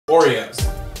Oreos.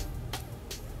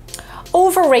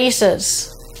 Overrated.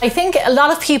 I think a lot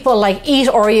of people like eat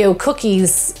Oreo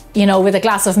cookies, you know, with a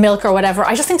glass of milk or whatever.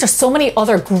 I just think there's so many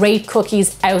other great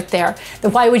cookies out there that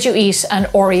why would you eat an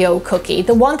Oreo cookie?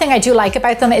 The one thing I do like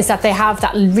about them is that they have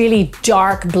that really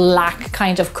dark black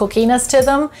kind of cookiness to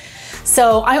them.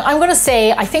 So I'm gonna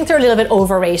say, I think they're a little bit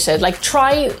overrated. Like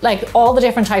try like all the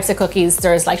different types of cookies.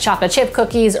 There's like chocolate chip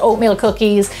cookies, oatmeal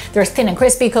cookies, there's thin and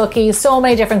crispy cookies, so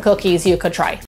many different cookies you could try.